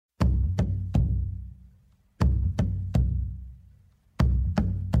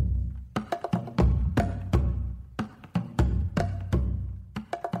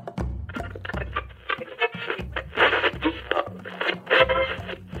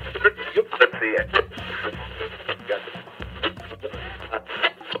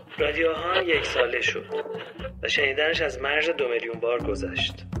الان 1 ساله شد و شنیدنش از مرز 2 میلیون بار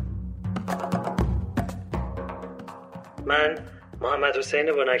گذشت. من محمد حسین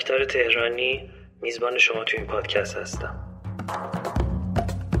بنکتار تهرانی میزبان شما تو این پادکست هستم.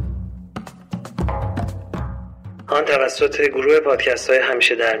 آن توسط گروه پادکست های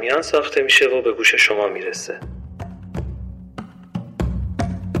همیشه در میان ساخته میشه و به گوش شما میرسه.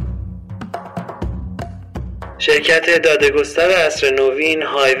 شرکت داده‌گستر عصر نوین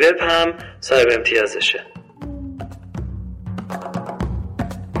های وب هم صاحب امتیازشه.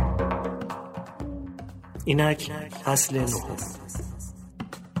 اینک فصل 9.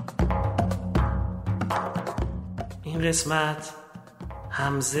 این قسمت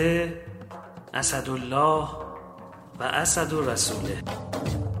حمزه، اسدالله و اسدالرسوله.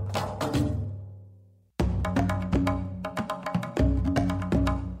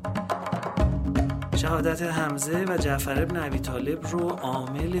 شهادت حمزه و جعفر بن ابی طالب رو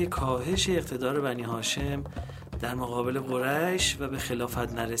عامل کاهش اقتدار بنی هاشم در مقابل قریش و به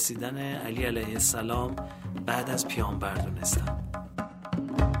خلافت نرسیدن علی علیه السلام بعد از پیامبر دونستن.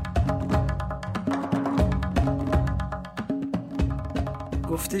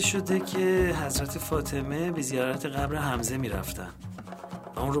 گفته شده که حضرت فاطمه به زیارت قبر حمزه می رفتن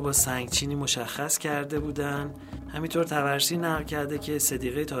و اون رو با سنگچینی مشخص کرده بودن. همینطور طبرسی نقل کرده که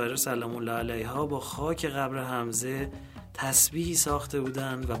صدیقه طاهره سلام الله علیها با خاک قبر حمزه تسبیحی ساخته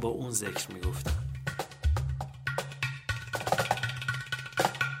بودن و با اون ذکر می گفتن.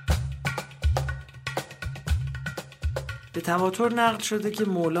 به تواتر نقل شده که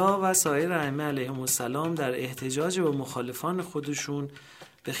مولا و سایر ائمه علیهم السلام در احتجاج با مخالفان خودشون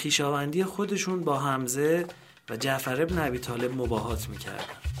به خویشاوندی خودشون با حمزه و جعفر بن ابی طالب مباهات میکردن.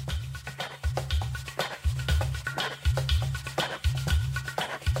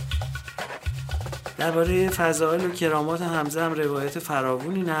 درباره فضائل و کرامات حمزه هم روایت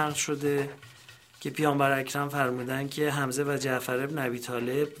فراوانی نقل شده که پیامبر اکرم فرمودن که حمزه و جعفر بن ابی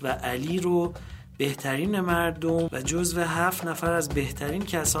طالب و علی رو بهترین مردم و جزو 7 نفر از بهترین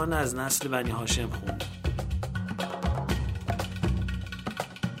کسان از نسل بنی هاشم خوند.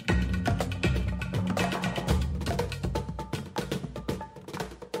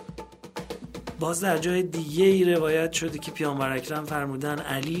 باز در جای دیگه ای روایت شده که پیامبر اکرم فرمودن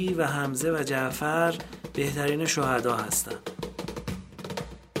علی و حمزه و جعفر بهترین شهدا هستند.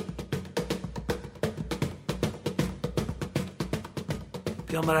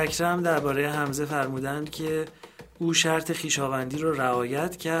 پیامبر اکرم درباره حمزه فرمودند که او شرط خویشاوندی رو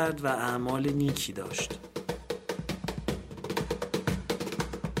رعایت کرد و اعمال نیکی داشت.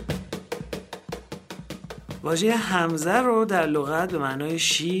 واژه حمزه رو در لغت به معنای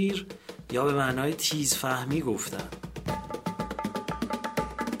شیر یا به معنای تیزفهمی گفتن.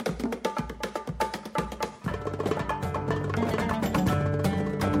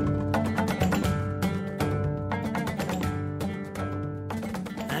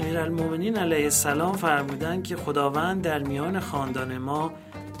 امیرالمومنین علیه السلام فرمودند که خداوند در میان خاندان ما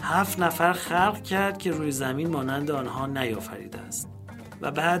 7 نفر خلق کرد که روی زمین مانند آنها نیافریده است.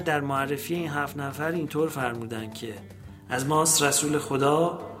 و بعد در معرفی این 7 نفر اینطور فرمودند که از ماست رسول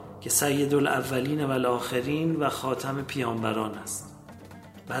خدا که سید الاولین و الاخرین و خاتم پیامبران است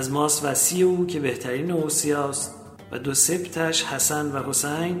و از ماست وصی او که بهترین اوصیاست و 2 سبطش حسن و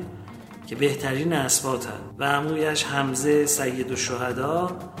حسین که بهترین اسباطند و عمویش حمزه سید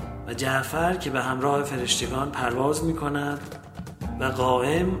الشهدا و جعفر که به همراه فرشتگان پرواز می کند و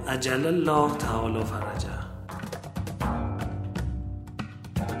قائم عجل الله تعالی فرجه.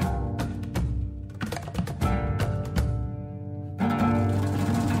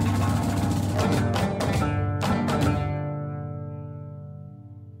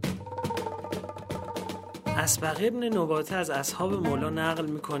 اسبق ابن نباته از اصحاب مولا نقل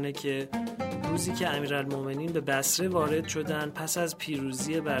میکنه که روزی که امیرالمومنین به بصره وارد شدن پس از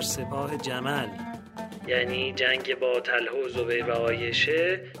پیروزی بر سپاه جمل، یعنی جنگ با طلحه و زبیر و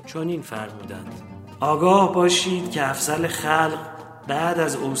عایشه، چنین فرمودند: آگاه باشید که افضل خلق بعد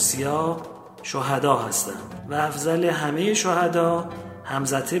از اوصیا شهدا هستند و افضل همه شهدا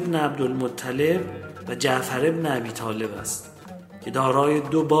حمزه بن عبدالمطلب و جعفر بن ابی طالب است که دارای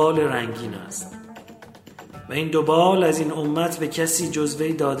 2 بال رنگین است و این 2 بال از این امت به کسی جز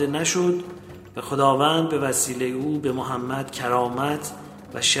وی داده نشد و خداوند به وسیله او به محمد کرامت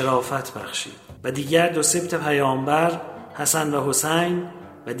و شرافت بخشید و دیگر 2 سبط پیامبر حسن و حسین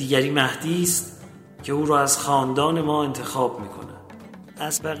و دیگری مهدی است که او را از خاندان ما انتخاب می‌کند.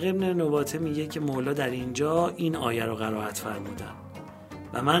 اسبق ابن نباته میگه که مولا در اینجا این آیه رو قرائت فرمودن: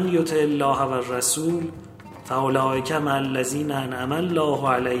 و من یطع الله و الرسول فاولئک مع الذین انعم الله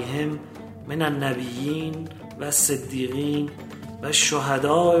علیهم من النبیین و الصدیقین و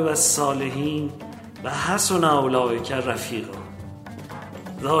شهداء و الصالحین و حسن اولئک رفیقا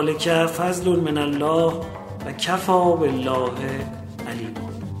ذلک فضل من الله و کفی بالله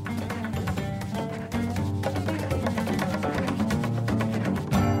علیما.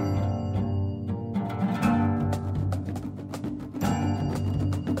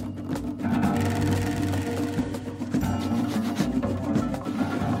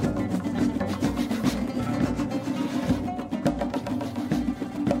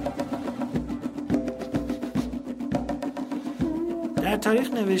 در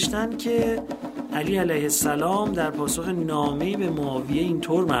تاریخ نوشتن که علی علیه السلام در پاسخ نامه‌ای به معاویه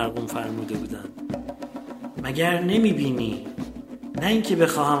اینطور مرقوم فرموده بودند: مگر نمی‌بینی؟ نه اینکه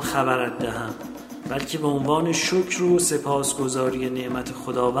بخواهم خبرت دهم، بلکه به عنوان شکر و سپاسگزاری نعمت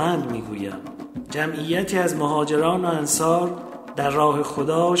خداوند میگویم. جمعیتی از مهاجران و انصار در راه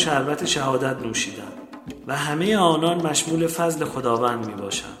خدا شربت شهادت نوشیدند و همه آنان مشمول فضل خداوند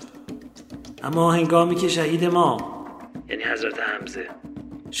میباشند. اما هنگامی که شهید ما، یعنی حضرت حمزه،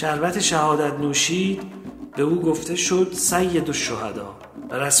 شربت شهادت نوشید، به او گفته شد سید الشهدا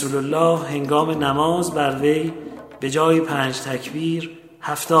و رسول الله هنگام نماز بر وی به جای 5 تکبیر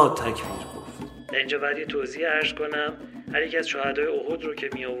 70 تکبیر گفت. در اینجا باید یه توضیح عرض کنم. هر یک از شهدای احد رو که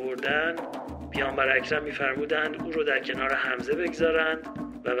می آوردن، پیامبر اکرم می فرمودند او رو در کنار حمزه بگذارند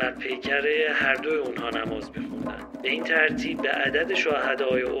و بر پیکر هر دوی اونها نماز بخوندند. به این ترتیب به عدد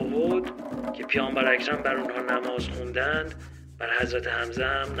شهدای احد که پیامبر اکرم بر اونها نماز خوندند، بر حضرت حمزه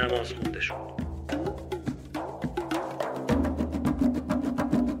هم نماز خونده شد.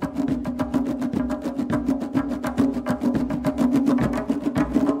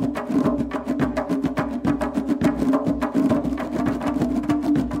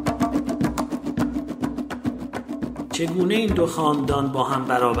 چگونه این دو خاندان با هم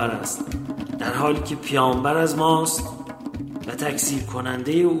برابر است، در حالی که پیامبر از ماست و تکذیب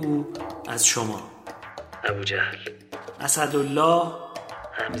کننده او از شما؟ ابو جهل. اسدالله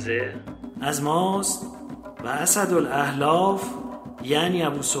حمزه از ماست و اسدالاحلاف یعنی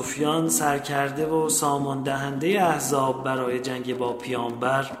ابو سفیان سرکرده و سامان دهنده احزاب برای جنگ با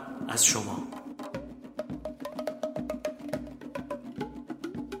پیامبر از شما.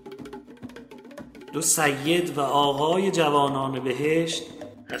 دو سید و آقای جوانان بهشت،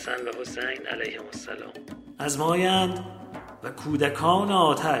 حسن و حسین علیهم السلام، از مایند و کودکان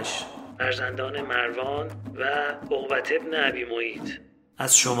آتش، فرزندان مروان و عقبة ابن ابی معیط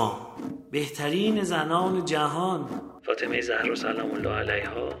از شما. بهترین زنان جهان، فاطمه زهرا سلام الله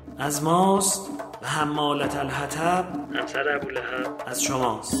علیها از ماست و حمالة الحطب، همسر ابولهب، از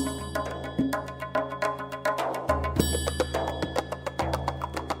شماست.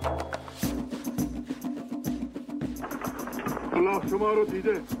 الله شما رو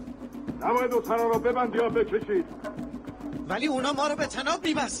دیده، نباید اون تنها رو ببند یا بکشید. ولی اونا ما رو به طناب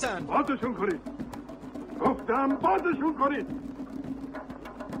می‌بستن. بازشون کنید، گفتم بازشون کنید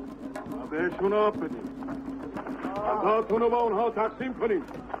و بهشون آب بدید. غذاتون رو با اونها تقسیم کنید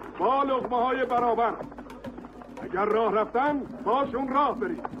با لقمه های برابر. اگر راه رفتن باشون راه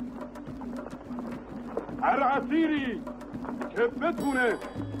برید. هر اسیری که بتونه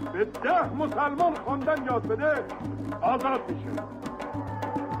به 10 مسلمان خواندن یاد بده آزاد میشه.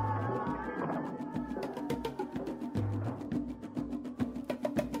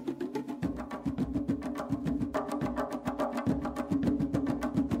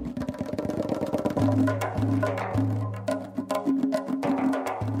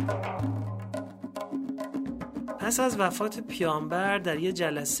 پس از وفات پیامبر در یه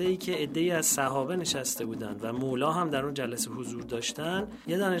جلسه‌ای که عده‌ای از صحابه نشسته بودند و مولا هم در اون جلسه حضور داشتن،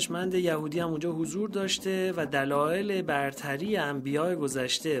 یه دانشمند یهودی هم اونجا حضور داشته و دلایل برتری انبیاء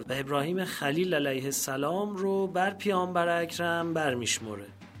گذشته و ابراهیم خلیل علیه السلام رو بر پیامبر اکرم برمیشمره.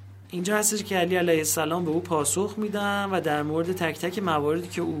 اینجا هستش که علی علیه السلام به او پاسخ میدن و در مورد تک تک مواردی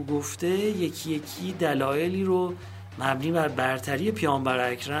که او گفته یکی یکی دلایلی رو مبنی بر برتری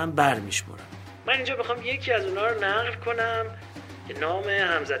پیامبر اکرم برمیشمرن. من اینجا بخوام یکی از اونها رو نقل کنم که نام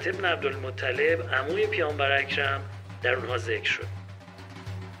حمزه ابن عبدالمطلب عموی پیامبر اکرم در اونها ذکر شد.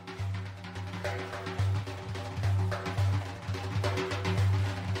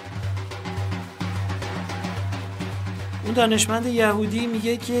 اون دانشمند یهودی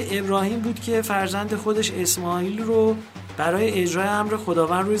میگه که ابراهیم بود که فرزند خودش اسماعیل رو برای اجرای امر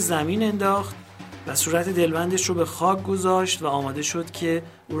خداوند روی زمین انداخت و صورت دلبندش رو به خاک گذاشت و آماده شد که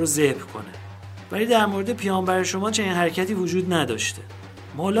او رو ذبح کنه. ولی در مورد پیامبر شما چنین حرکتی وجود نداشته.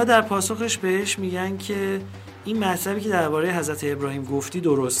 مولا در پاسخش بهش میگن که این مطلبی که درباره حضرت ابراهیم گفتی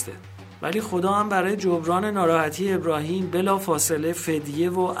درسته، ولی خدا هم برای جبران ناراحتی ابراهیم بلا فاصله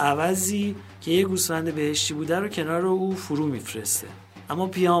فدیه و عوضی که یه گوسفند بهشتی بوده رو کنار او فرو میفرسته. اما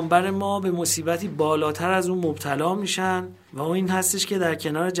پیامبر ما به مصیبتی بالاتر از اون مبتلا میشن و اون این هستش که در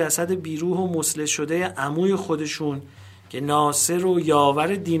کنار جسد بیروح و مسله شده عموی خودشون که ناصر و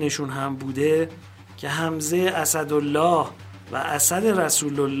یاور دینشون هم بوده، که حمزه اسدالله و اسد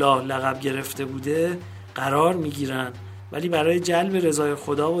رسول الله لقب گرفته بوده، قرار میگیرن، ولی برای جلب رضای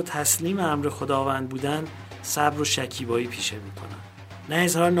خدا و تسلیم امر خداوند بودن صبر و شکیبایی پیشه میکنن. نه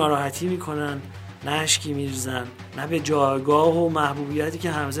اظهار ناراحتی میکنن، نه اشکی میریزن، نه به جایگاه و محبوبیتی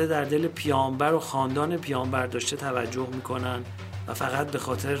که حمزه در دل پیامبر و خاندان پیامبر داشته توجه میکنن و فقط به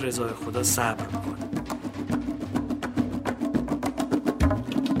خاطر رضای خدا صبر میکنن.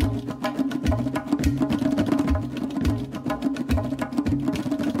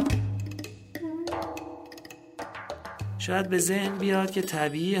 شاید به ذهن بیاد که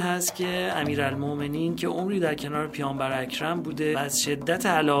طبیعی هست که امیرالمومنین که عمری در کنار پیامبر اکرم بوده و از شدت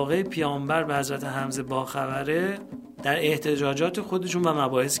علاقه پیامبر به حضرت حمزه باخبره، در احتجاجات خودشون و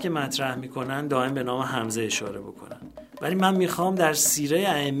مباحثی که مطرح میکنن دائم به نام حمزه اشاره بکنن. ولی من میخوام در سیره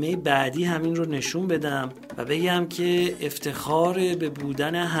ائمه بعدی همین رو نشون بدم و بگم که افتخار به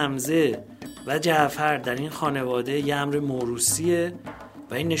بودن حمزه و جعفر در این خانواده یه امر موروثیه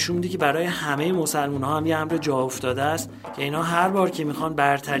و این نشون میده که برای همه مسلمان ها هم یه امر جا افتاده است که اینا هر بار که میخوان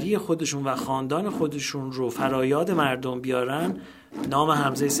برتری خودشون و خاندان خودشون رو فرایاد مردم بیارن، نام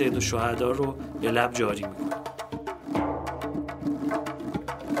حمزه سیدالشهدا رو به لب جاری میکنن.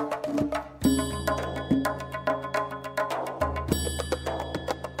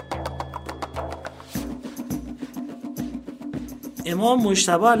 امام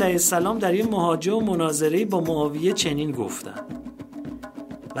مجتبی علیه السلام در این محاجه و مناظره با معاویه چنین گفتند: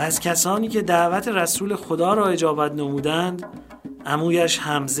 و از کسانی که دعوت رسول خدا را اجابت نمودند، عمویش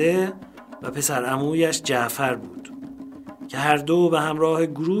حمزه و پسر عمویش جعفر بود که هر دو به همراه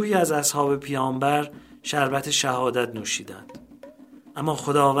گروهی از اصحاب پیامبر شربت شهادت نوشیدند. اما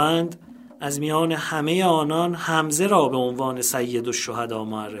خداوند از میان همه آنان حمزه را به عنوان سیدالشهدا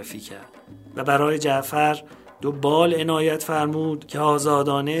معرفی کرد و برای جعفر 2 بال عنایت فرمود که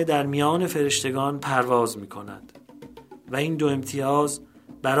آزادانه در میان فرشتگان پرواز می کند و این 2 امتیاز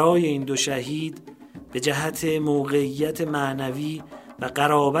برای این 2 شهید به جهت موقعیت معنوی و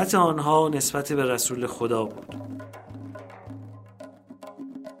قرابت آنها نسبت به رسول خدا بود.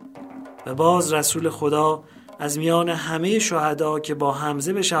 و باز رسول خدا از میان همه شهدا که با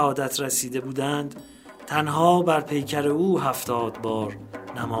حمزه به شهادت رسیده بودند، تنها بر پیکر او 70 بار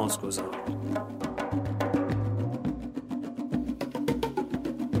نماز گزارد.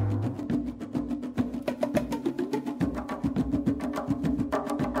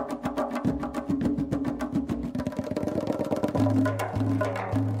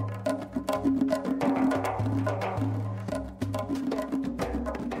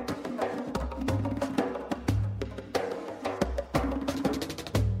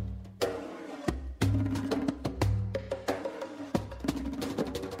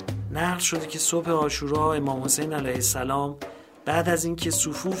 نقل شده که صبح عاشورا امام حسین علیه السلام بعد از اینکه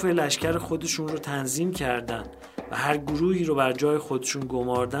صفوف لشکر خودشون رو تنظیم کردن و هر گروهی رو بر جای خودشون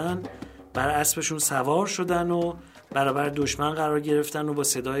گماردن، بر اسبشون سوار شدن و برابر دشمن قرار گرفتن و با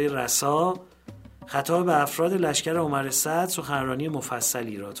صدای رسا خطاب به افراد لشکر عمر سعد سخنرانی مفصل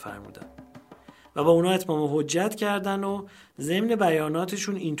ایراد فرمودن و با اونا اتمام حجت کردن و ضمن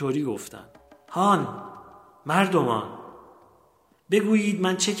بیاناتشون اینطوری گفتن: هان مردمان، بگویید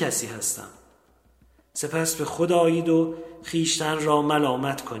من چه کسی هستم. سپس به خود آیید و خیشتن را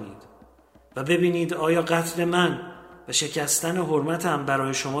ملامت کنید و ببینید آیا قتل من و شکستن حرمتم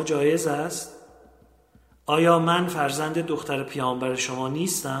برای شما جایز است؟ آیا من فرزند دختر پیامبر شما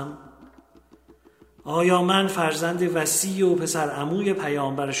نیستم؟ آیا من فرزند وصی و پسر عموی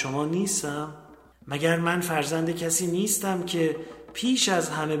پیامبر شما نیستم؟ مگر من فرزند کسی نیستم که پیش از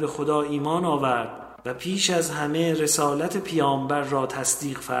همه به خدا ایمان آورد و پیش از همه رسالت پیامبر را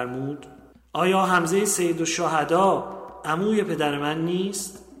تصدیق فرمود؟ آیا حمزه سیدالشهدا عموی پدر من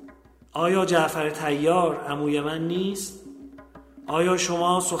نیست؟ آیا جعفر طیار عموی من نیست؟ آیا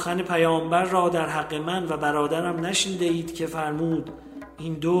شما سخن پیامبر را در حق من و برادرم نشنیده اید که فرمود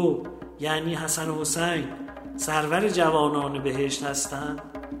این 2 یعنی حسن و حسین سرور جوانان بهشت هستند؟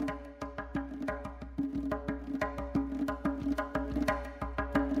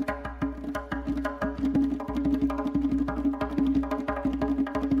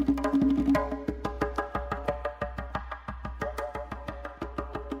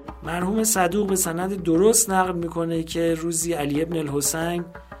 مرحوم صدوق به سند درست نقل میکنه که روزی علی ابن الحسین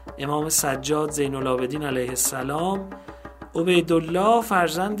امام سجاد زین العابدین علیه السلام عبیدالله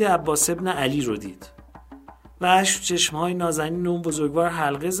فرزند عباس ابن علی رو دید و اشک چشمهای نازنین اون بزرگوار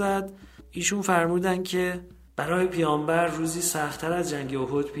حلقه زد. ایشون فرمودن که برای پیامبر روزی سخت‌تر از جنگ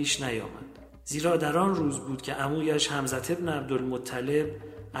احد پیش نیامد، زیرا در آن روز بود که عمویش حمزه ابن عبدالمطلب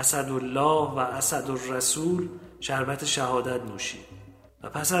اسدالله و اسدالرسول شربت شهادت نوشید و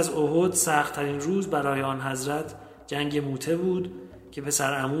پس از احد سخت‌ترین روز برای آن حضرت جنگ موته بود که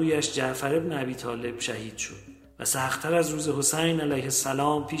پسر عمویش جعفر ابن ابی طالب شهید شد و سخت‌تر از روز حسین علیه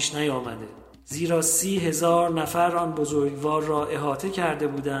السلام پیش نیامده، زیرا 30,000 نفر آن بزرگوار را احاطه کرده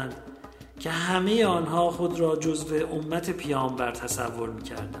بودند که همه آنها خود را جزو امت پیامبر تصور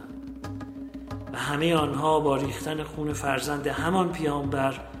می‌کردند و همه آنها با ریختن خون فرزند همان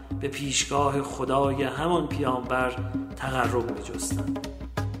پیامبر به پیشگاه خدای همان پیامبر تقرب می‌جستند.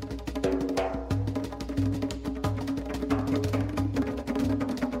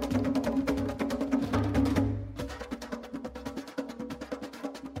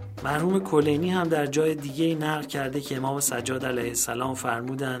 مرحوم کلینی هم در جای دیگه نقل کرده که امام سجاد علیه السلام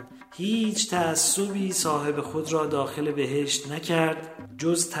فرمودند هیچ تعصبی صاحب خود را داخل بهشت نکرد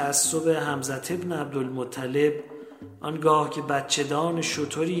جز تعصب حمزه ابن عبدالمطلب، آنگاه که بچه‌دان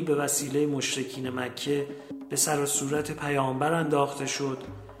شتری به وسیله مشرکین مکه به سر و صورت پیامبر انداخته شد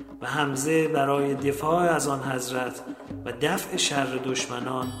و حمزه برای دفاع از آن حضرت و دفع شر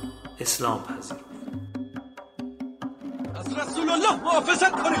دشمنان اسلام پذیرفت. از رسول الله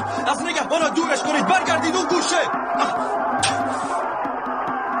محافظت کنید، از نگهبانا دورش کنید، برگردید اون گوشه.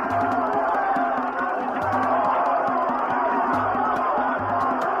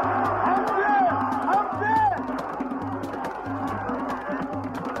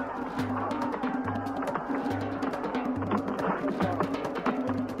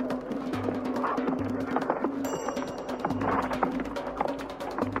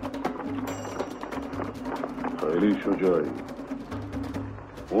 خیلی شجاعی.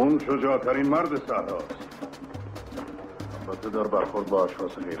 اون شجاعترین مرد صحراست، البته در برخورد با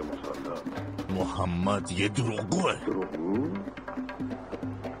اشخاص غیر مسلح. محمد یه دروغگوه. دروغگو؟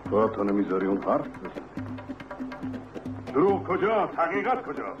 تو نمیذاری اون حرف بزنی. دروغ کجاست؟ حقیقت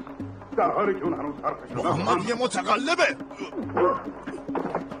کجاست؟ در حالی که اون هنوز حرفش محمد یه متقلبه.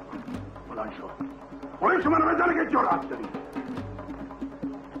 بلند شو، بلند شو منو بزنه که جرأت داری.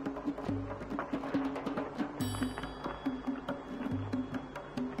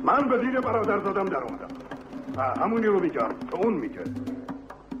 من به دین برادرزادم در اومدم، همونی رو میگم که اون میگه.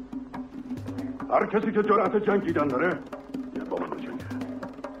 هر کسی که جرأت جنگیدن داره یه با من بجنگه.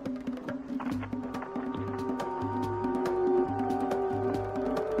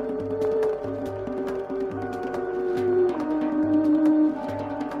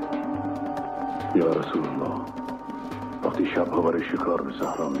 یا رسول الله، وقتی شبها برای شکار به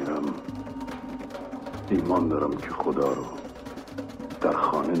صحرا میرم ایمان دارم که خدا رو در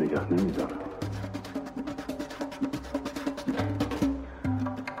خانه نگه نمیدارم.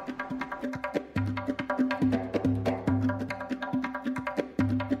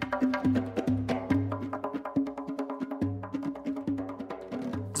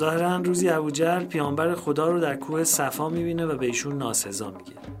 ظاهراً روزی ابوجهل پیامبر خدا رو در کوه صفا میبینه و به ایشون ناسزا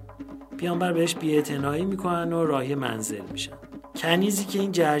میگه. پیامبر بهش بی‌اعتنایی میکنن و راهی منزل میشن. کنیزی که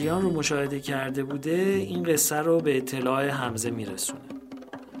این جریان رو مشاهده کرده بوده این قصه رو به اطلاع حمزه میرسونه.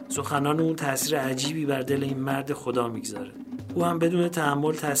 سخنان اون تأثیر عجیبی بر دل این مرد خدا میگذاره. او هم بدون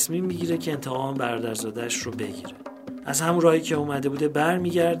تحمل تصمیم میگیره که انتقام برادرزادش رو بگیره. از همون راهی که اومده بوده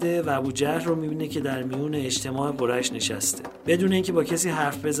برمیگرده و ابوجهل رو میبینه که در میون اجتماع قریش نشسته. بدون اینکه با کسی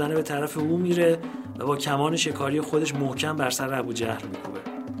حرف بزنه به طرف او میره و با کمان شکاری خودش محکم بر سر ابوجهل میکوبه.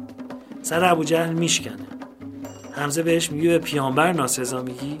 سر ابوجهل میشکنه. حمزه بهش میگه به پیامبر ناسزا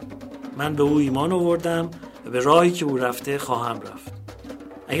میگی؟ من به او ایمان آوردم و به راهی که او رفته خواهم رفت.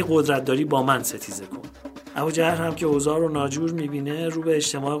 اگه قدرت داری با من ستیزه کن. ابوجهل هم که اوضاع رو ناجور میبینه رو به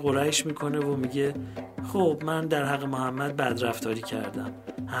اجتماع قریش میکنه و میگه خب من در حق محمد بدرفتاری کردم،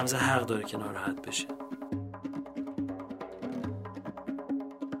 حمزه حق داره که ناراحت بشه.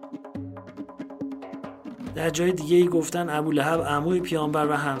 در جای دیگه ای گفتن ابولهب عموی پیامبر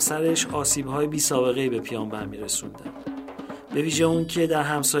و همسرش آسیب‌های بی سابقه‌ای به پیامبر میرسوندن. به ویژه اون که در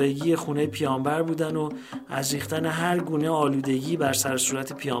همسایگی خونه پیامبر بودن و از ریختن هر گونه آلودگی بر سر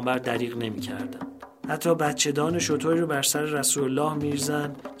صورت پیامبر دریغ نمی‌کردن. حتی بچه‌دان شتری رو بر سر رسول الله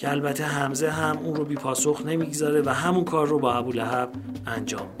میرزن که البته حمزه هم اون رو بی پاسخ نمیگذاره و همون کار رو با ابولهب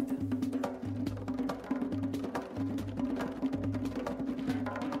انجام میده.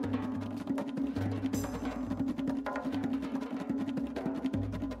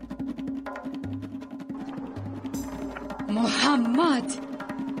 محمد،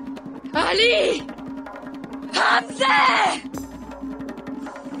 علی، حمزه!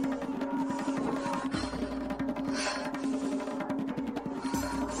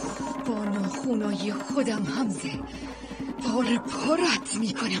 با ناخونای خودم حمزه پاره پارت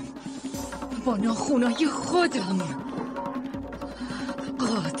میکنم. با ناخونای خودم.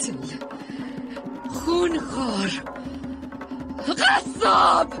 قاتل، خونخوار،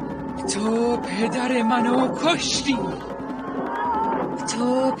 قصاب! تو پدر منو کشتی.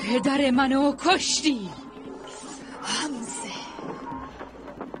 تو پدر منو کشتی حمزه.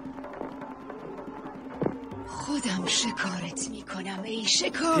 خودم شکارت میکنم ای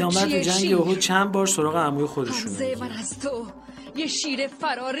شکارچی پیامبر تو جنگ احد چند بار سراغ عموی خودشونه. حمزه من از تو یه شیر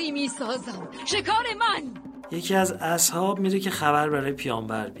فراری میسازم. شکار من. یکی از اصحاب میره که خبر برای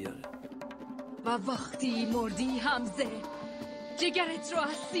پیامبر بیاره. و وقتی مردی حمزه جگرت رو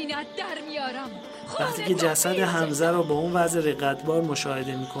از سینت در میارم. وقتی که جسد حمزه رو با اون وضع رقتبار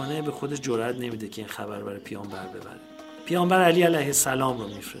مشاهده میکنه به خودش جرئت نمیده که این خبر برای پیامبر ببره. پیامبر علی علیه السلام رو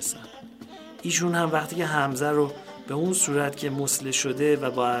میفرستن. ایشون هم وقتی که حمزه رو به اون صورت که مسله شده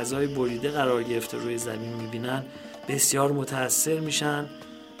و با اعضای بریده قرار گرفته روی زمین میبینن بسیار متأثر میشن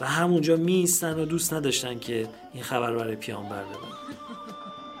و همونجا میایستن و دوست نداشتن که این خبر برای پیامبر ببرن.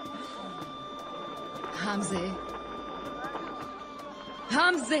 حمزه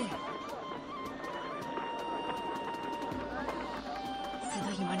حمزه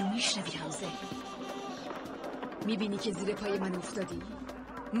صدای منو میشنوی حمزه؟ میبینی که زیر پای من افتادی؟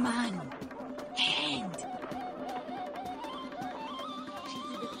 من هند.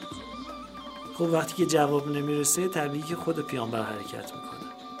 خب وقتی که جواب نمیرسه طبیعی که خود پیامبر حرکت میکنه.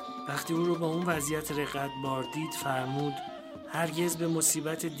 وقتی او رو با اون وضعیت رقتبار دید فرمود هرگز به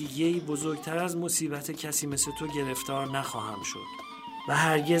مصیبت دیگه‌ای بزرگتر از مصیبت کسی مثل تو گرفتار نخواهم شد و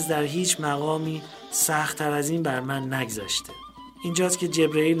هرگز در هیچ مقامی سخت‌تر از این بر من نگذشته. اینجاست که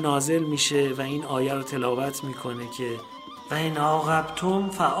جبرئیل نازل میشه و این آیه رو تلاوت میکنه که و این عاقبتم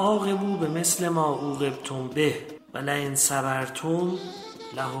فعاقبوا بمثل ما عوقبتم به و لئن صبرتم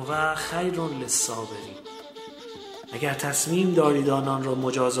لهو خیر للصابرین. اگر تصمیم دارید آنان را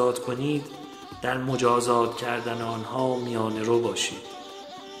مجازات کنید در مجازات کردن آنها میانه رو باشید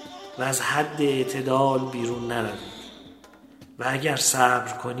و از حد اعتدال بیرون نروید و اگر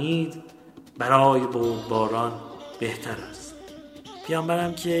صبر کنید برای بردباران بهتر است.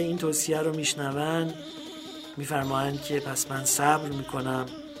 پیامبرم که این توصیه رو میشنون میفرمایند که پس من صبر میکنم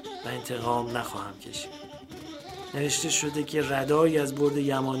و انتقام نخواهم کشید. نوشته شده که ردایی از برد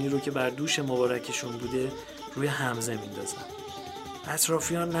یمانی رو که بر دوش مبارکشون بوده روی حمزه میندازن.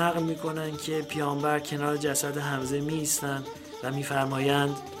 اطرافیان نقل میکنن که پیامبر کنار جسد حمزه میایستند و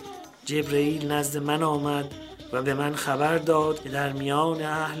میفرمایند جبرئیل نزد من آمد و به من خبر داد که در میان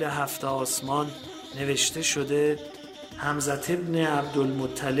اهل 7 آسمان نوشته شده حمزه ابن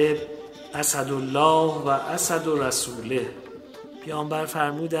عبدالمطلب اسدالله و اسد رسوله. پیامبر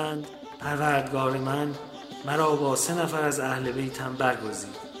فرمودند پروردگار من مرا با 3 نفر از اهل بیتم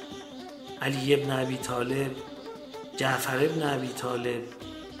برگزید: علی ابن ابی طالب، جعفر ابن ابی طالب،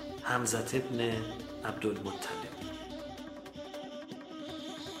 حمزه ابن عبدالمطلب.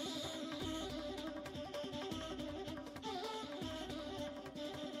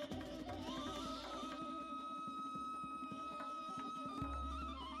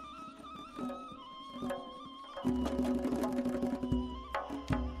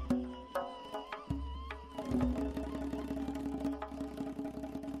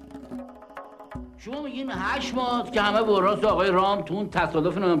 شما میگین 8 ماه که همه به راست آقای رام تو اون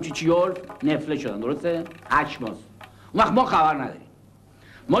تصادف نمیم چیول نفله شدن، درسته؟ 8 ماه. اون وقت ما خبر نداریم.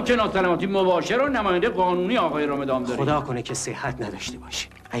 ما که ناسلامتی مباشر و نماینده قانونی آقای رام ادام داریم. خدا کنه که صحت نداشته باشه.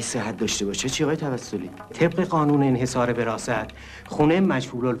 ای صحت داشته باشه چی آقای توسلی؟ طبق قانون انحصار وراثت خونه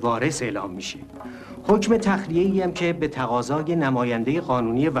مجهول الوارث اعلام میشه. حکم تخلیه‌ای هم که به تقاضای نماینده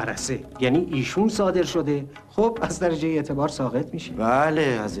قانونی ورثه یعنی ایشون صادر شده خب از درجه اعتبار ساقط میشه. بله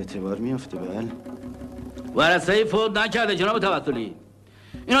از اعتبار میفته. بله ورثه فوت نکرده جناب توسلی.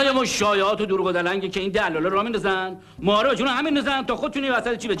 اینا یه مش شایعات و دروغ و دلنگه که این دلالا را میندازن، ما رو جون همین میندازن تا خودتونی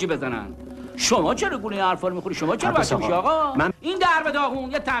وسط چی به چی بزنن. شما چرا گونه این حرفا رو میخوری؟ شما چرا واسه میشی آقا؟ این درب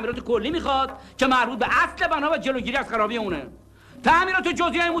داغون یه تعمیرات کلی میخواد که مربوط به اصل بنا و جلوگیری از خرابی اونه. تعمیرات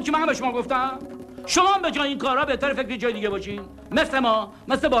جزئی این بود که من به شما گفتم. شما هم به جای این کارا بهتر فکر جای دیگه باشین. مثل ما،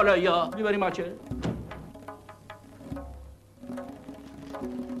 مثل بالایی‌ها میبریم ماچه.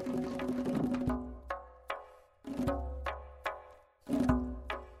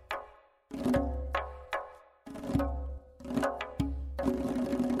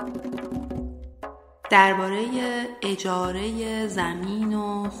 درباره اجاره زمین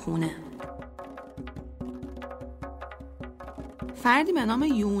و خونه. فردی به نام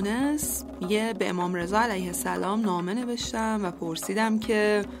یونس میگه به امام رضا علیه السلام نامه نوشتم و پرسیدم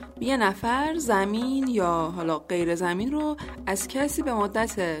که یه نفر زمین یا حالا غیر زمین رو از کسی به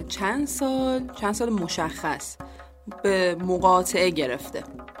مدت چند سال مشخص به مقاطعه گرفته.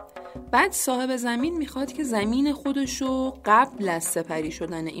 بعد صاحب زمین میخواد که زمین خودشو قبل از سپری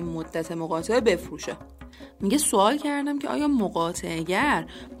شدن این مدت مقاطعه بفروشه. میگه سوال کردم که آیا مقاطعه‌گر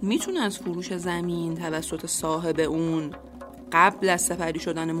میتونه از فروش زمین توسط صاحب اون قبل از سپری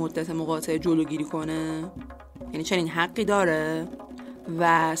شدن مدت مقاطعه جلوگیری کنه؟ یعنی چنین حقی داره؟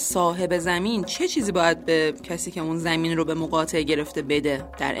 و صاحب زمین چه چیزی باید به کسی که اون زمین رو به مقاطعه گرفته بده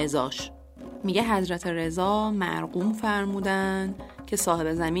در ازاش؟ میگه حضرت رضا مرقوم فرمودن که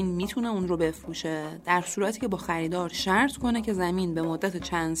صاحب زمین میتونه اون رو بفروشه در صورتی که با خریدار شرط کنه که زمین به مدت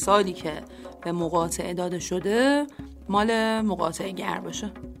چند سالی که به مقاطعه داده شده مال مقاطعه گر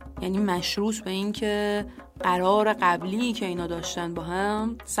باشه. یعنی مشروط به این که قرار قبلی که اینا داشتن با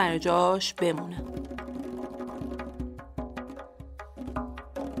هم سر جاش بمونه.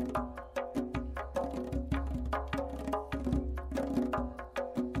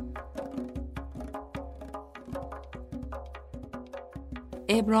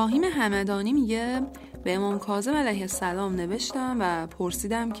 ابراهیم همدانی میگه به امام کاظم علیه السلام نوشتم و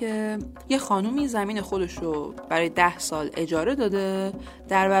پرسیدم که یه خانومی زمین خودش رو برای 10 سال اجاره داده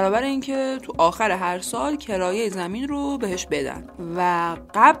در برابر اینکه تو آخر هر سال کرایه زمین رو بهش بدن و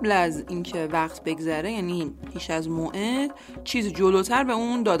قبل از اینکه وقت بگذره، یعنی پیش از موعد، چیز جلوتر به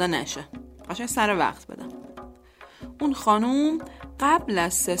اون داده نشه، قشنگ سر وقت بدن. اون خانوم قبل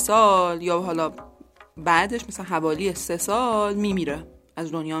از 3 سال یا حالا بعدش مثلا حوالی 3 سال میمیره،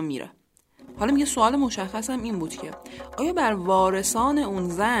 از دنیا میره. حالا میگه سوال مشخصم این بود که آیا بر وارثان اون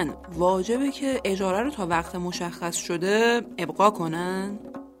زن واجبه که اجاره رو تا وقت مشخص شده ابقا کنن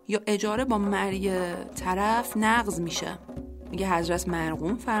یا اجاره با مرگ طرف نقض میشه؟ میگه حضرت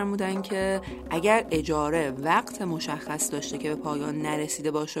مرقوم فرمودن که اگر اجاره وقت مشخص داشته که به پایان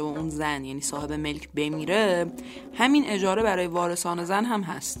نرسیده باشه و اون زن یعنی صاحب ملک بمیره، همین اجاره برای وارثان زن هم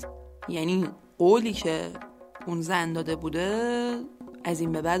هست. یعنی قولی که اون زن داده بوده از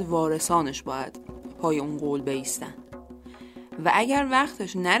این به بعد وارثانش باید پای اون قول بایستن و اگر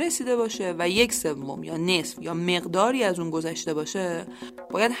وقتش نرسیده باشه و 1/3 یا نصف یا مقداری از اون گذشته باشه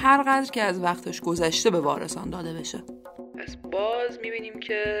باید هر قدر که از وقتش گذشته به وارثان داده بشه. پس باز میبینیم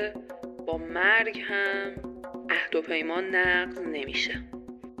که با مرگ هم عهد و پیمان نقض نمیشه.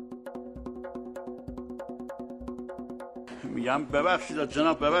 میگم ببخشید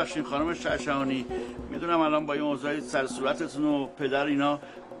جناب، ببخشید خانم شهشهانی، میدونم الان با این اوضاع سر صورتتون و پدر اینا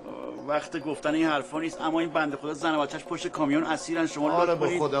وقت گفتن این حرفا نیست، اما این بنده خدا زن و بچه‌اش پشت کامیون اسیرن. شما آره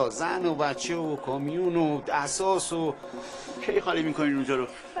به خدا، زن و بچه و کامیون و اساس و کی خالی میکنین اونجا رو؟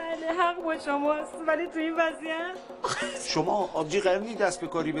 بله حق با شماست، ولی تو این وضعیت شما آبجی قرار نیست دست به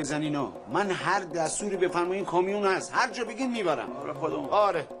کاری بزنینا. من هر دستوری بفرمایین کامیون هست، هر جا بگین میبرم. آره خودم.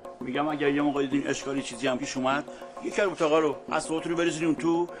 آره میگم اگر یه موقع دیدین اشکالی چیزی هم پیش اومد، یکی از اتاقا رو اسبابتون رو بریزین اون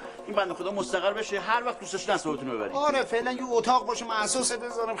تو، این بنده خدا مستقر بشه، هر وقت دوست داشتین اسبابتون رو ببرید. آره فعلا یه اتاق باشه من اساس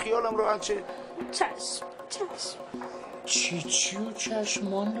بذارم خیالم راحت شه. چشم چی و چشم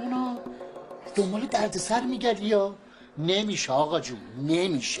ماندانا دنبال دردسر میگردی یا؟ نمیشه آقا جون،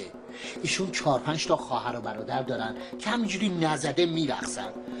 نمیشه. ایشون 4-5 تا خواهر و برادر دارن که همینجوری نزده میرقصن.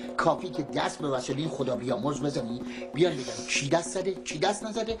 کافی که دست به وسیله خدا بیامرز بزنی بیان بگن کی دست زده کی دست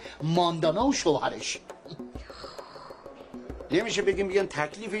نزده، ماندانا و شوهرش. نمیشه بگیم بیان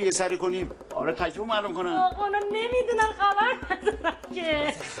تکلیف یه سری کنیم؟ آره تکلیف معلوم کنن. آقا نمیدونن، خبر ندارن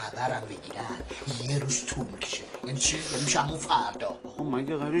که خبرم بگیرن یه روز طول میکشه. یعنی چی؟ یعنی میشه همون فردا. خب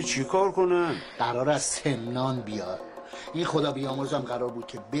مگه قراره چی کار کنن؟ قرار از سمنان بیار. این خدا بیامرزم قرار بود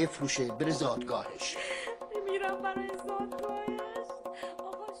که بفروشه بره زادگاهش. میرم برای زادگاهش.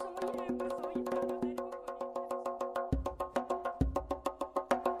 آقا شما یه امروزایی برادری بکنید.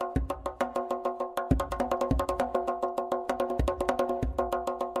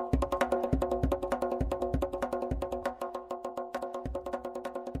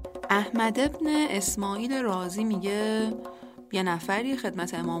 احمد ابن اسماعیل رازی میگه یه نفری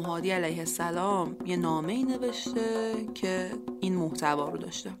خدمت امام هادی علیه السلام یه نامه‌ای نوشته که این محتوا رو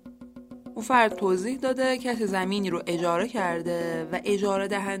داشته. اون فرد توضیح داده کسی زمینی رو اجاره کرده و اجاره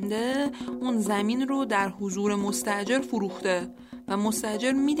دهنده اون زمین رو در حضور مستاجر فروخته و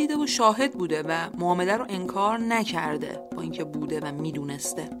مستاجر میدیده و شاهد بوده و معامله رو انکار نکرده با اینکه بوده و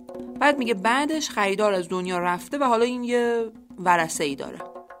میدونسته. بعد میگه بعدش خریدار از دنیا رفته و حالا این یه ورثه‌ای داره.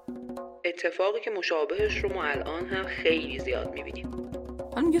 اتفاقی که مشابهش رو ما الان هم خیلی زیاد میبینیم.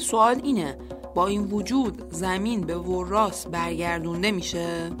 حالا میگه سوال اینه با این وجود زمین به وراث برگردونده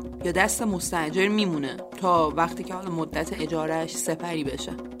میشه یا دست مستاجر میمونه تا وقتی که حالا مدت اجارهش سپری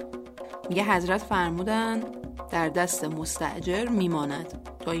بشه؟ میگه حضرت فرمودن در دست مستاجر میماند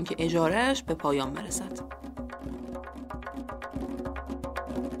تا اینکه اجارهش به پایان برسد.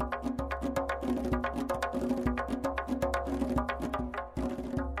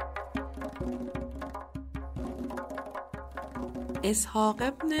 اسحاق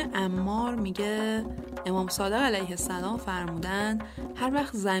ابن عمار میگه امام صادق علیه السلام فرمودن هر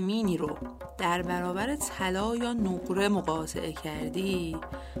وقت زمینی رو در برابر طلا یا نقره مقاطعه کردی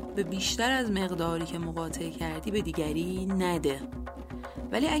به بیشتر از مقداری که مقاطعه کردی به دیگری نده،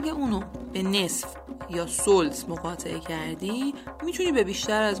 ولی اگه اونو به نصف یا ثلث مقاطعه کردی میتونی به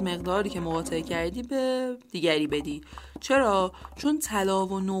بیشتر از مقداری که مقاطعه کردی به دیگری بدی. چرا؟ چون طلا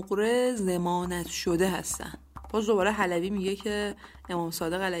و نقره ضمانت شده هستن. باز دوباره حلبی میگه که امام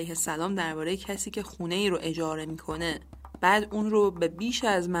صادق علیه السلام درباره کسی که خونه ای رو اجاره میکنه بعد اون رو به بیش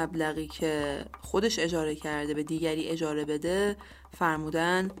از مبلغی که خودش اجاره کرده به دیگری اجاره بده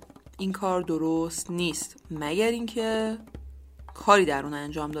فرمودن این کار درست نیست مگر اینکه کاری در اون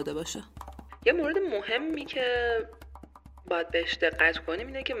انجام داده باشه. یه مورد مهمی که باید بهش دقت کنیم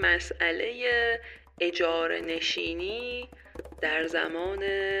اینه که مسئله اجاره نشینی در زمان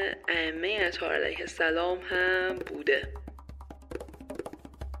ائمه اطهار علیه السلام هم بوده.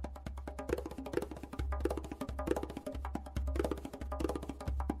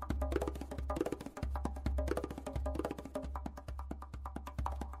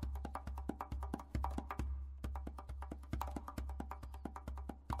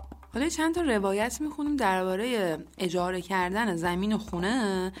 حالا چند تا روایت میخونیم درباره اجاره کردن زمین و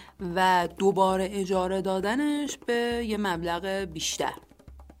خونه و دوباره اجاره دادنش به یه مبلغ بیشتر.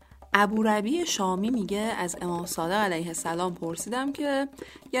 ابو ربیع شامی میگه از امام صادق علیه السلام پرسیدم که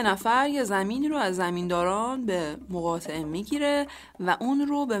یه نفر یه زمینی رو از زمینداران به مقاطعه میگیره و اون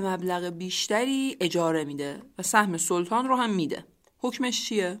رو به مبلغ بیشتری اجاره میده و سهم سلطان رو هم میده، حکمش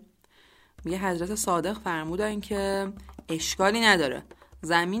چیه؟ میگه حضرت صادق فرمودن که اشکالی نداره،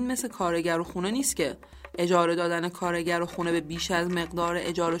 زمین مثل کارگر و خونه نیست که اجاره دادن کارگر و خونه به بیش از مقدار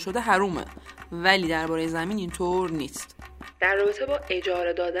اجاره شده حرومه، ولی درباره زمین اینطور نیست. در رابطه با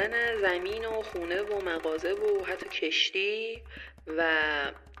اجاره دادن زمین و خونه و مغازه و حتی کشتی و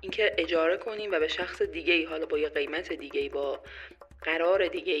اینکه اجاره کنیم و به شخص دیگه‌ای حالا با یه قیمت دیگه‌ای با قرار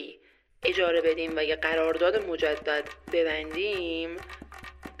دیگه‌ای اجاره بدیم و یه قرارداد مجدد ببندیم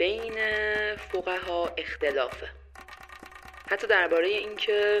بین فقها اختلافه. حتی درباره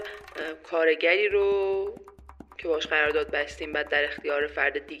اینکه کارگری رو که باش قرارداد بستیم بعد در اختیار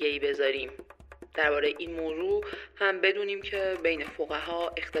فرد دیگه‌ای بذاریم، درباره این موضوع هم بدونیم که بین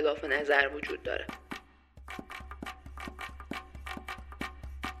فقها اختلاف نظر وجود داره.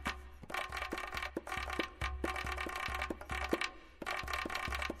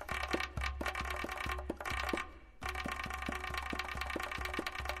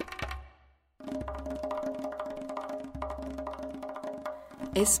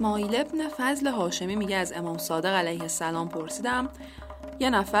 اسماعیل ابن فضل هاشمی میگه از امام صادق علیه السلام پرسیدم یه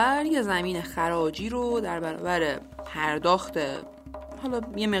نفر یه زمین خراجی رو در برابر پرداخت حالا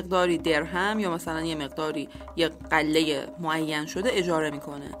یه مقداری درهم یا مثلا یه مقداری یه قله معین شده اجاره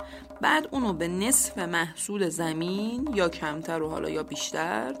میکنه، بعد اونو به نصف محصول زمین یا کمتر و حالا یا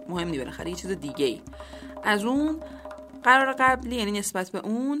بیشتر مهم نی بالاخره یه چیز دیگه ای از اون قرار قبلی یعنی نسبت به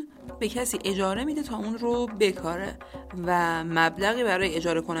اون به کسی اجاره میده تا اون رو بکاره و مبلغی برای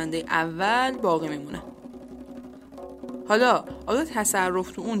اجاره کننده اول باقی میمونه. حالا آیا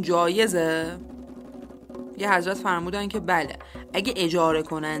تصرف تو اون جایزه؟ یه حضرت فرمودن که بله، اگه اجاره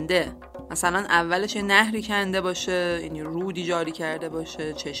کننده مثلا اولش نهری کنده باشه، یعنی رودی جاری کرده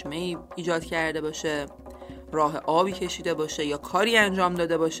باشه، چشمه‌ای ایجاد کرده باشه، راه آبی کشیده باشه یا کاری انجام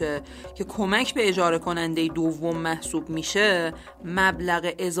داده باشه که کمک به اجاره کننده دوم محسوب میشه،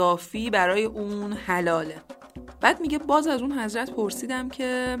 مبلغ اضافی برای اون حلاله. بعد میگه باز از اون حضرت پرسیدم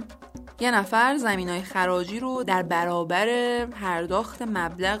که یه نفر زمینای خراجی رو در برابر پرداخت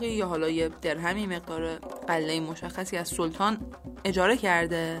مبلغی یا حالا یه درهمی مقدار قله مشخصی از سلطان اجاره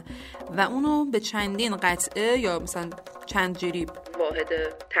کرده و اونو به چندین قطعه یا مثلا چند جریب، واحد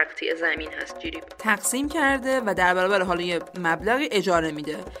تقطیع زمین هست جریب، تقسیم کرده و در برابر حالا یه مبلغی اجاره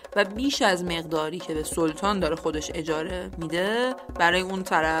میده و بیش از مقداری که به سلطان داره خودش اجاره میده برای اون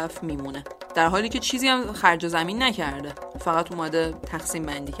طرف میمونه، در حالی که چیزی هم خرج زمین نکرده، فقط اومده تقسیم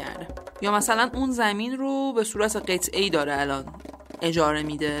بندی کرده. یا مثلا اون زمین رو به صورت قطعه‌ای داره الان اجاره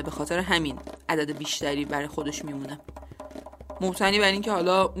میده، به خاطر همین عدد بیشتری برای خودش میمونه، مبتنی بر این که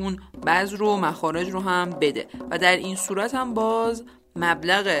حالا اون بذر و مخارج رو هم بده و در این صورت هم باز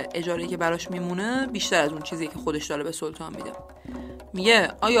مبلغ اجاره‌ای که براش میمونه بیشتر از اون چیزی که خودش داره به سلطان میده. میگه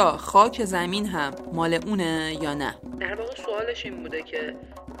آیا خاک زمین هم مال اونه یا نه؟ در واقع سوالش این بوده که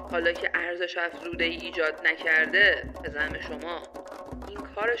حالا که ارزش افزوده ای ایجاد نکرده به زعم شما، این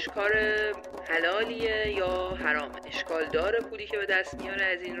کارش کار حلالیه یا حرامه؟ اشکال داره پولی که به دست میاره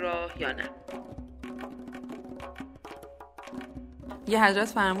از این راه یا نه؟ یه حضرت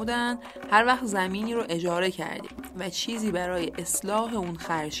فرمودن هر وقت زمینی رو اجاره کردی و چیزی برای اصلاح اون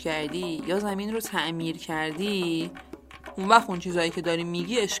خرج کردی یا زمین رو تعمیر کردی، اون وقت اون چیزایی که داری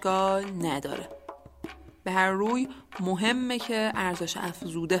میگی اشکال نداره. به هر روی مهمه که ارزش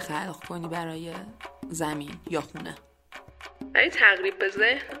افزوده خلق کنی برای زمین یا خونه. برای تقریب به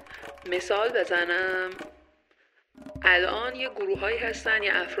ذهن مثال بزنم، الان یه گروهایی هستن،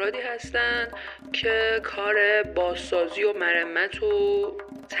 یه افرادی هستن که کار بازسازی و مرمت و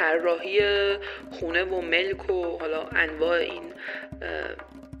طراحی خونه و ملک و حالا انواع این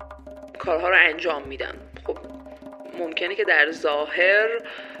کارها رو انجام میدن. خب ممکنه که در ظاهر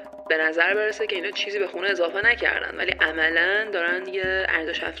به نظر برسه که اینا چیزی به خونه اضافه نکردن، ولی عملاً دارن یه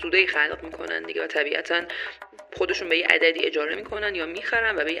ارزش افزوده‌ای خلق میکنن دیگه و طبیعتاً خودشون به یه عددی اجاره میکنن یا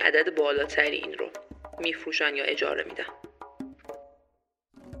میخرن و به یه عدد بالاتری این رو میفروشن یا اجاره میدن.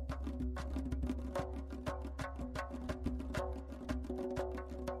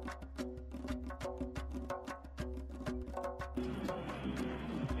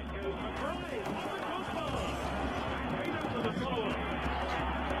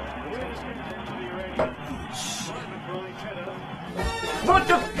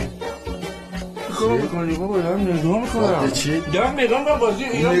 کار میکنی بابا؟ دارم نگاه میکنم. چی؟ دارم نگاه میکنم بازی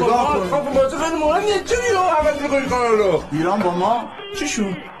ایران با ما. خب بازی خیلی مهمیه. چرا ایران عوض میکنی کارا رو؟ ایران با ما؟ چی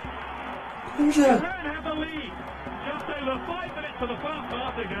شد؟ کجا؟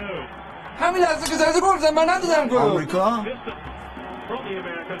 همین لحظه که زده گل زد من ندادم گل. آمریکا؟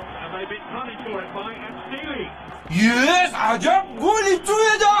 یس عجب گلی توی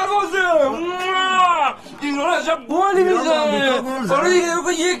دروازه. ایران عجب گلی میزنه. آره دیگه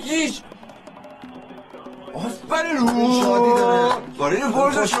بگو یکیش. آفرین رو. آره این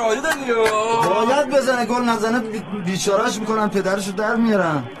فرصت شهادت باید بزنه، گل نزنه بیچارهش میکنن، پدرشو در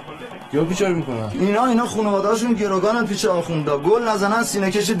میارن. یا بیچاره میکنن؟ اینا خانواده‌هاشون گروگانن پیش آخوندا، گل نزنن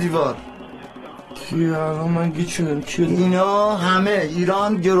سینه کش دیوار. کی الان من گیج شدم؟ کی؟ اینا همه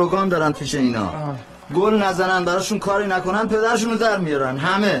ایران گروگان دارن پیش اینا. گل نزنن براشون کاری نکنن پدرشونو در میارن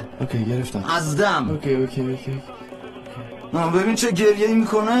همه. اوکی گرفتم. از دم. اوکی. ببین چه گریه‌ای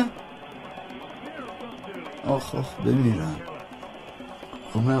میکنه. آخ بمیرن.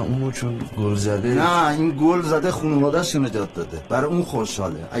 خب من اونو چون گل زده. نه این گل زده خانواده‌اش نجات داده، برای اون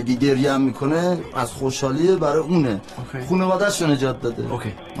خوشحاله. اگه گریه هم میکنه از خوشحالیه برای اونه. خانواده‌اش نجات داده.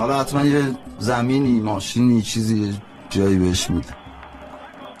 اوکی. حالا حتما یه زمینی، ماشینی، چیزی جایی بهش میده.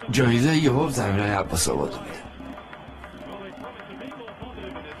 جایزه یه باب زمینای عباس آبادو میده.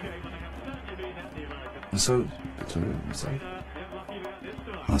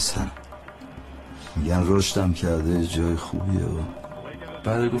 مثلا میگن رشدم کرده، جای خوبیه و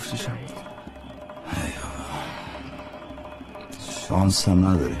بعد گفتیشم شانس هم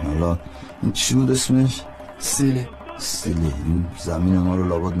نداریم. حالا این چی بود اسمش؟ سیلی. این زمین ما رو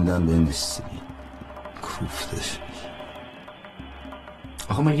لابد میدن به این سیلی کوفتش.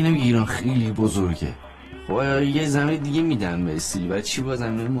 آخه مگه نمیگه ایران خیلی بزرگه؟ خب یه زمین دیگه میدن به سیلی، بعد چی با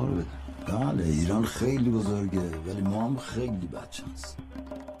زمین ما رو بدن؟ بله ایران خیلی بزرگه ولی ما هم خیلی بدشانس.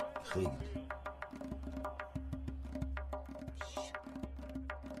 خیلی.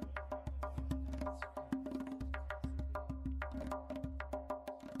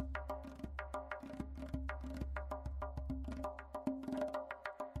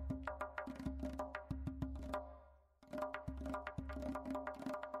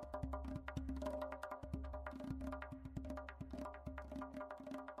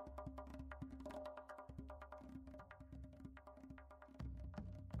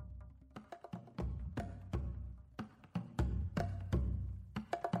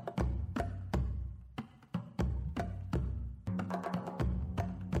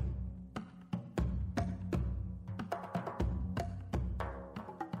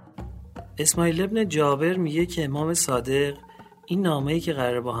 اسماعیل ابن جابر میگه که امام صادق این نامه‌ای که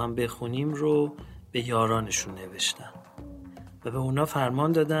قراره با هم بخونیم رو به یارانشون نوشتن و به اونا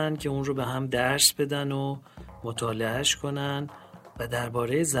فرمان دادن که اون رو به هم درس بدن و مطالعهش کنن و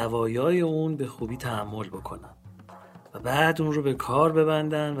درباره زوایای اون به خوبی تأمل بکنن و بعد اون رو به کار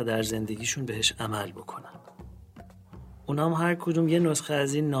ببندن و در زندگیشون بهش عمل بکنن. اونا هم هر کدوم یه نسخه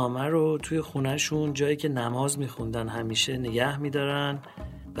از این نامه رو توی خونهشون جایی که نماز میخوندن همیشه نگه میدارن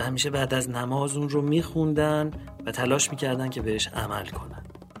و همیشه بعد از نماز اون رو میخوندن و تلاش میکردن که بهش عمل کنن.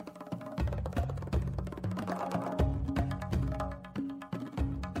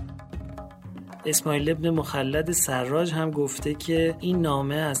 اسماعیل ابن مخلد سراج هم گفته که این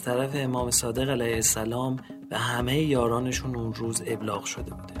نامه از طرف امام صادق علیه السلام به همه یارانشون اون روز ابلاغ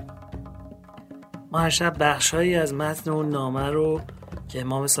شده بوده. ما هر شب بخشایی از متن اون نامه رو که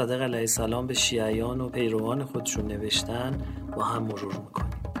امام صادق علیه السلام به شیعیان و پیروان خودشون نوشتن با هم مرور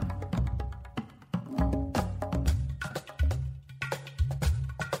میکنیم.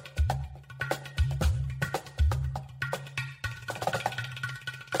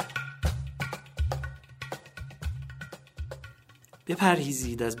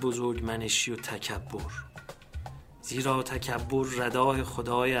 بپرهیزید از بزرگمنشی و تکبر، زیرا تکبر ردای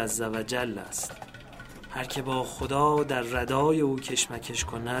خدای عزوجل است. هر که با خدا در ردای او کشمکش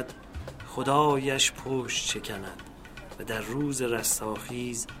کند، خدایش پشت شکند و در روز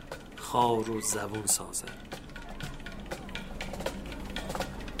رستاخیز خار و زبون سازد.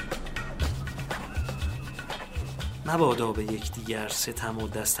 مبادا به یکدیگر ستم و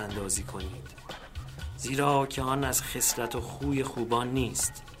دست اندازی کنید، زیرا که آن از خصلت و خوی خوبان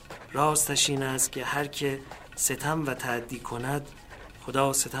نیست. راستش این است که هر که ستم و تعدی کند،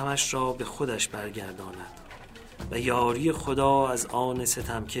 خدا ستمش را به خودش برگرداند و یاری خدا از آن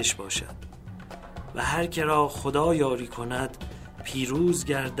ستمکش باشد و هر که را خدا یاری کند پیروز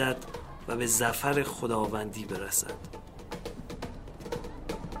گردد و به ظفر خداوندی برسد.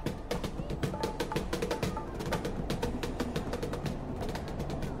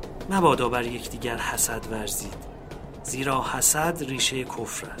 مبادا بر یکدیگر حسد ورزید، زیرا حسد ریشه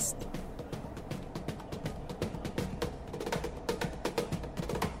کفر است.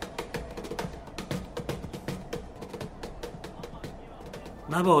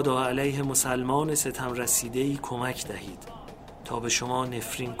 مبادا علیه مسلمان ستم رسیده‌ای کمک دهید تا به شما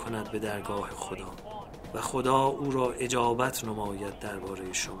نفرین کند به درگاه خدا و خدا او را اجابت نماید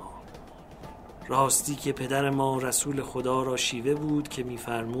درباره شما. راستی که پدر ما رسول خدا را شیوه بود که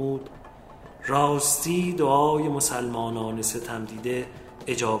می‌فرمود راستی دعای مسلمانان ستم دیده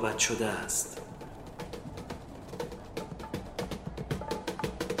اجابت شده است.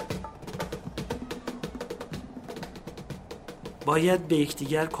 باید به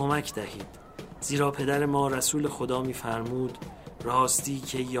یکدیگر کمک دهید، زیرا پدر ما رسول خدا می‌فرمود راستی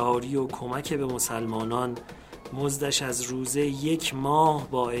که یاری و کمک به مسلمانان مزدش از روزه 1 ماه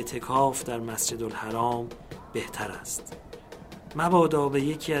با اعتکاف در مسجد الحرام بهتر است. مبادا به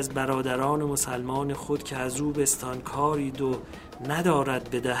یکی از برادران مسلمان خود که از او بستانکارید و ندارد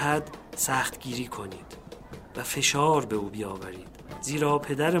بدهد سختگیری کنید و فشار به او بیاورید، زیرا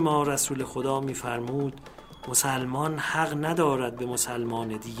پدر ما رسول خدا می‌فرمود مسلمان حق ندارد به مسلمان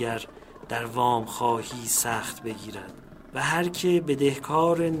دیگر در وام خواهی سخت بگیرد و هر که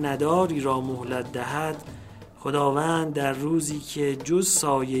بدهکار نداری را مهلت دهد، خداوند در روزی که جز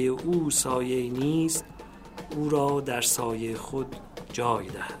سایه او سایه نیست او را در سایه خود جای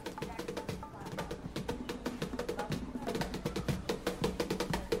دهد.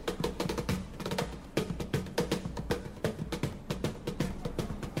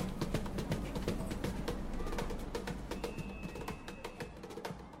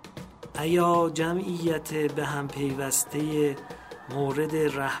 ایا جمعیت به هم پیوسته مورد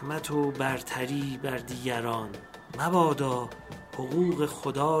رحمت و برتری بر دیگران، مبادا حقوق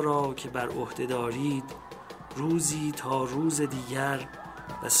خدا را که بر عهده دارید روزی تا روز دیگر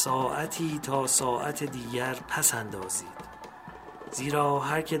و ساعتی تا ساعت دیگر پس اندازید، زیرا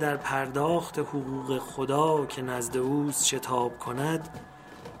هر که در پرداخت حقوق خدا که نزد اوست شتاب کند،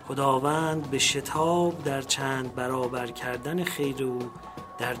 خداوند به شتاب در چند برابر کردن خیر او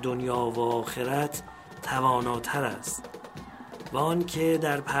در دنیا و آخرت تواناتر است. و آن که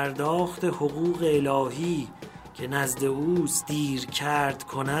در پرداخت حقوق الهی که نزد اوست دیر کرد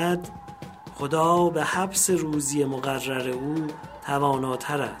کند، خدا به حبس روزی مقرر او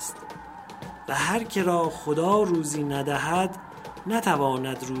تواناتر است. و هر که را خدا روزی ندهد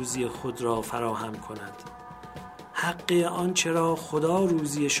نتواند روزی خود را فراهم کند. حق آنچه را خدا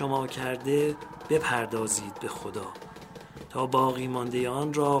روزی شما کرده بپردازید به خدا، تا باقی مانده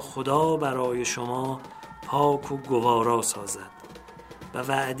آن را خدا برای شما پاک و گوارا سازد و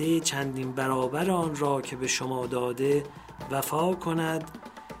وعده چندین برابر آن را که به شما داده وفا کند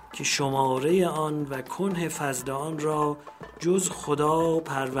که شماره آن و کنه فضل آن را جز خدا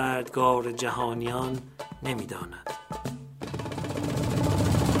پروردگار جهانیان نمی‌داند.